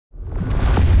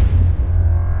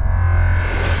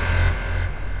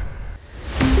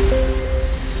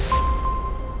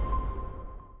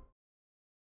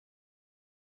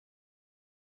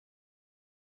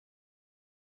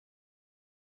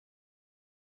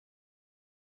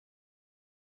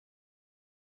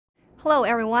Hello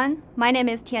everyone, my name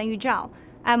is Tianyu Zhao.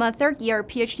 I'm a third-year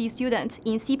PhD student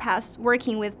in CPAS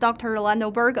working with Dr.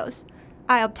 Rolando Burgos.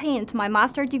 I obtained my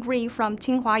master's degree from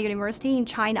Tsinghua University in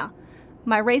China.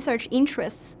 My research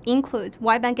interests include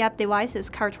wide bandgap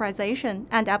devices characterization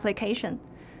and application.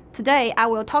 Today, I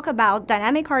will talk about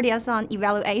dynamic RDS(on)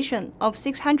 evaluation of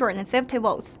 650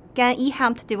 volts GaN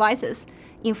E-HEMT devices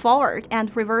in forward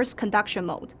and reverse conduction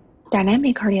mode.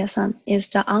 Dynamic RDS(on) is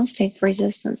the on-state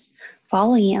resistance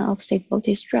following an off-state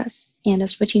voltage stress and a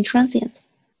switching transient.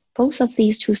 Both of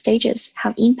these two stages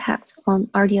have impact on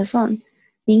RDS(on),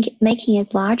 making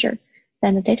it larger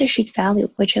than the datasheet value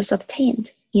which is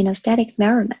obtained in a static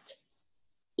measurement.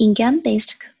 In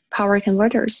GaN-based power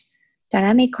converters,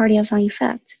 dynamic RDS(on)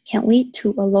 effect can lead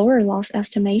to a lower loss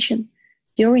estimation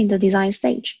during the design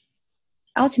stage,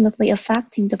 ultimately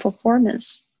affecting the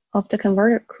performance of the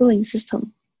converter cooling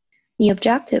system. The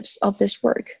objectives of this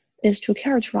work is to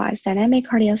characterize dynamic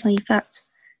RDS(on) effect,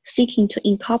 seeking to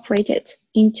incorporate it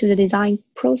into the design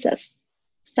process,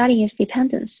 studying its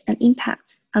dependence and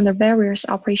impact under various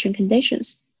operation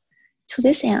conditions. To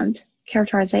this end,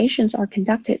 characterizations are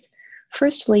conducted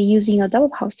firstly using a double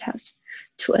pulse test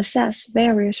to assess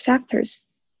various factors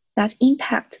that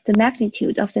impact the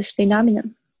magnitude of this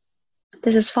phenomenon.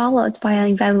 This is followed by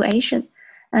an evaluation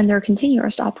under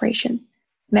continuous operation,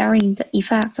 measuring the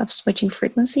effects of switching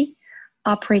frequency,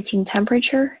 operating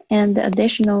temperature, and the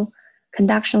additional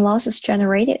conduction losses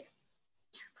generated.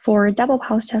 For double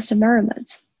pulse test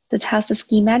measurements, the test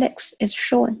schematics is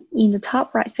shown in the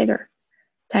top right figure.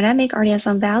 Dynamic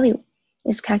RDS(on) value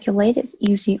is calculated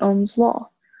using Ohm's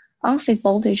law. On-state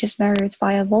voltage is measured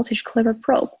by a voltage caliper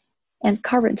probe, and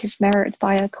current is measured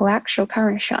by a coaxial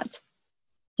current shot.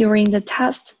 During the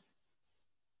test,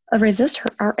 a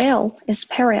resistor RL is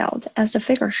paralleled as the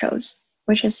figure shows,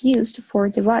 which is used for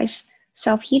device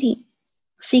self-heating,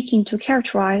 seeking to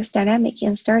characterize dynamic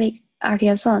and static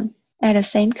RDS(on) at the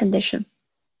same condition.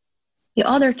 In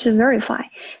order to verify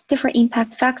different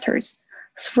impact factors,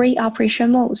 3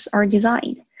 operation modes are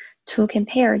designed to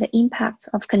compare the impact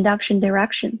of conduction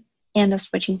direction and the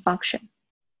switching function.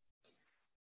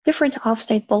 Different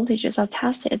off-state voltages are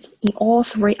tested in all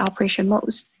 3 operation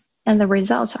modes, and the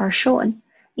results are shown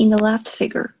in the left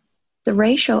figure. The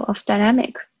ratio of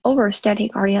dynamic over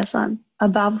static RDS(on)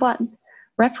 above 1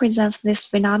 represents this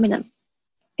phenomenon.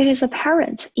 It is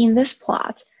apparent in this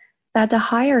plot that the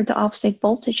higher the off-state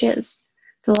voltage is,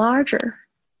 the larger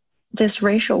this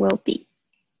ratio will be.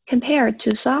 Compared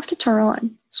to soft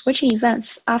turn-on, switching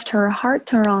events after a hard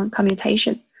turn-on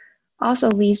commutation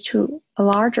also leads to a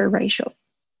larger ratio.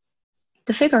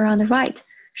 The figure on the right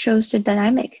shows the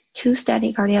dynamic to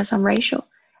static RDS(on) ratio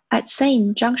at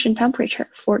same junction temperature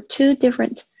for 2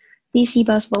 different DC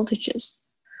bus voltages,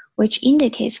 which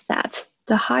indicates that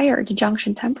the higher the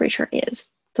junction temperature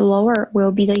is, the lower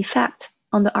will be the effect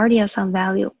on the RDS(on)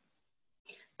 value.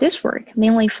 This work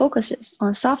mainly focuses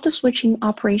on soft switching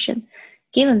operation,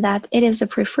 given that it is the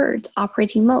preferred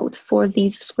operating mode for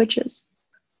these switches.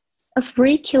 A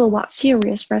 3 kilowatt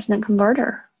series resonant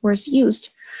converter was used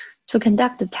to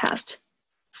conduct the test.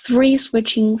 3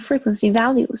 switching frequency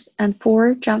values and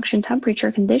 4 junction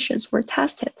temperature conditions were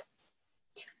tested.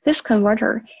 This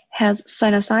converter has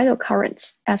sinusoidal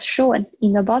currents as shown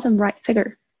in the bottom right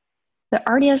figure. The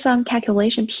RDS(on)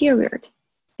 calculation period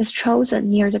is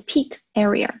chosen near the peak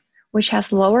area, which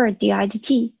has lower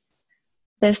dIdt.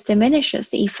 This diminishes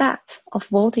the effect of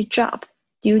voltage drop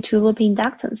due to loop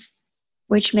inductance,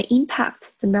 which may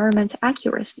impact the measurement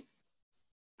accuracy.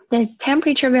 The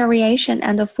temperature variation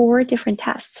and the 4 different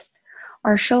tests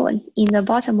are shown in the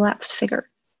bottom left figure.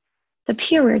 The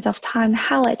period of time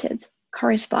highlighted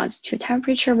corresponds to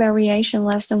temperature variation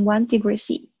less than 1 degree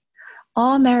C.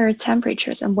 All measured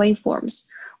temperatures and waveforms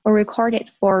were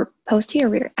recorded for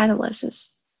posterior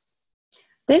analysis.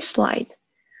 This slide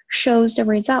shows the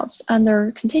results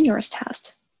under continuous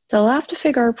test. The left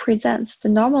figure presents the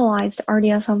normalized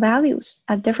RDS(on) values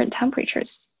at different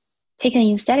temperatures, taken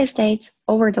in steady state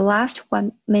over the last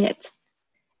 1 minute.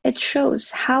 It shows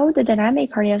how the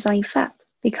dynamic RDS(on) effect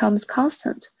becomes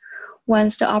constant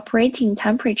once the operating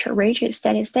temperature reaches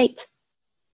steady state.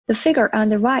 The figure on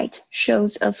the right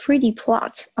shows a 3D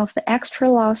plot of the extra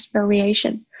loss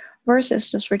variation versus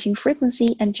the switching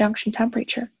frequency and junction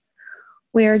temperature,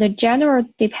 where the general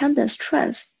dependence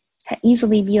trends can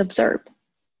easily be observed.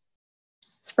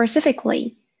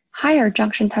 Specifically, higher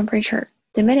junction temperature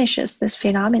diminishes this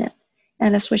phenomenon,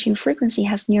 and the switching frequency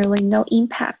has nearly no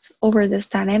impact over this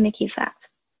dynamic effect.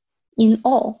 In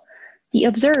all, the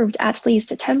observed at least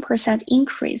 10%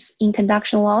 increase in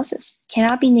conduction losses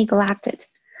cannot be neglected,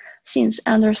 since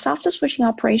under soft switching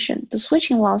operation, the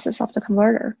switching losses of the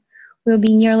converter will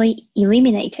be nearly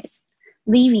eliminated,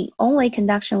 leaving only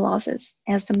conduction losses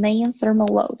as the main thermal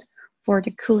load for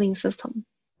the cooling system.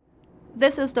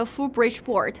 This is the full bridge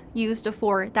board used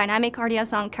for dynamic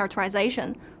RDS(on)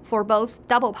 characterization for both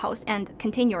double pulse and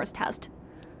continuous test.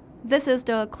 This is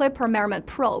the Clipper measurement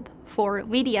probe for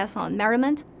VDS(on)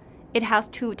 measurement. It has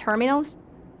two terminals.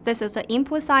 This is the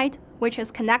input side, which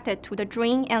is connected to the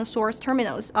drain and source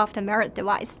terminals of the measured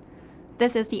device.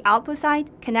 This is the output side,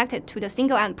 connected to the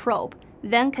single-end probe,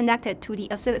 then connected to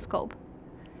the oscilloscope.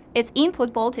 Its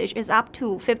input voltage is up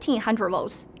to 1500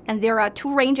 volts, and there are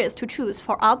two ranges to choose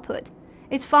for output.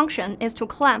 Its function is to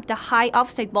clamp the high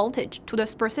offstate voltage to the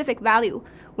specific value,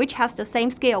 which has the same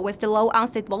scale with the low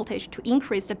onstate voltage to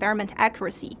increase the measurement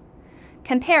accuracy.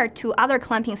 Compared to other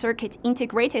clamping circuits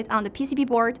integrated on the PCB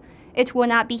board, it will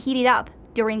not be heated up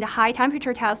during the high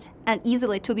temperature test and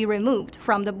easily to be removed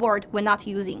from the board when not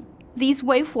using. These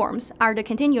waveforms are the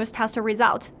continuous test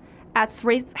result at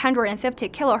 350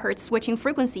 kHz switching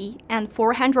frequency and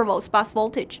 400 volts bus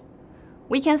voltage.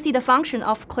 We can see the function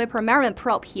of Clipper measurement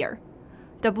probe here.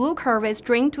 The blue curve is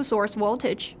drain to source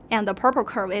voltage, and the purple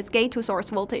curve is gate to source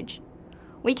voltage.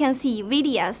 We can see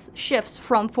VDS shifts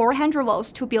from 400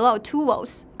 volts to below 2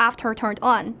 volts after turned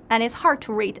on, and it's hard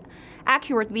to read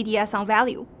accurate VDS(on)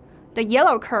 value. The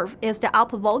yellow curve is the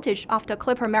output voltage of the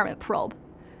Clipper measurement probe.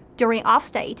 During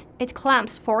off-state, it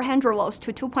clamps 400 volts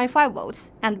to 2.5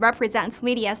 volts and represents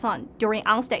VDS(on) during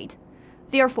on-state.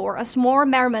 Therefore, a small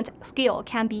measurement scale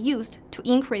can be used to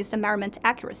increase the measurement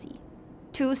accuracy.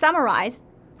 To summarize,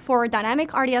 for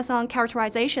dynamic RDS(on)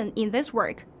 characterization in this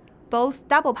work, both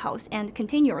double pulse and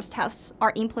continuous tests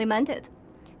are implemented.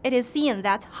 It is seen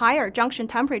that higher junction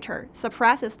temperature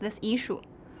suppresses this issue.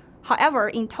 However,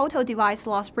 in total device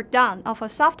loss breakdown of a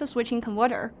soft switching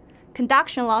converter,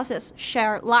 conduction losses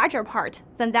share larger part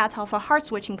than that of a hard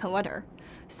switching converter.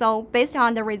 So, based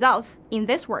on the results in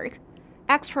this work,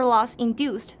 extra loss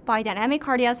induced by dynamic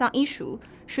RDS(on) issue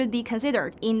should be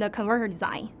considered in the converter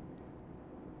design.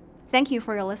 Thank you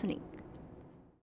for your listening.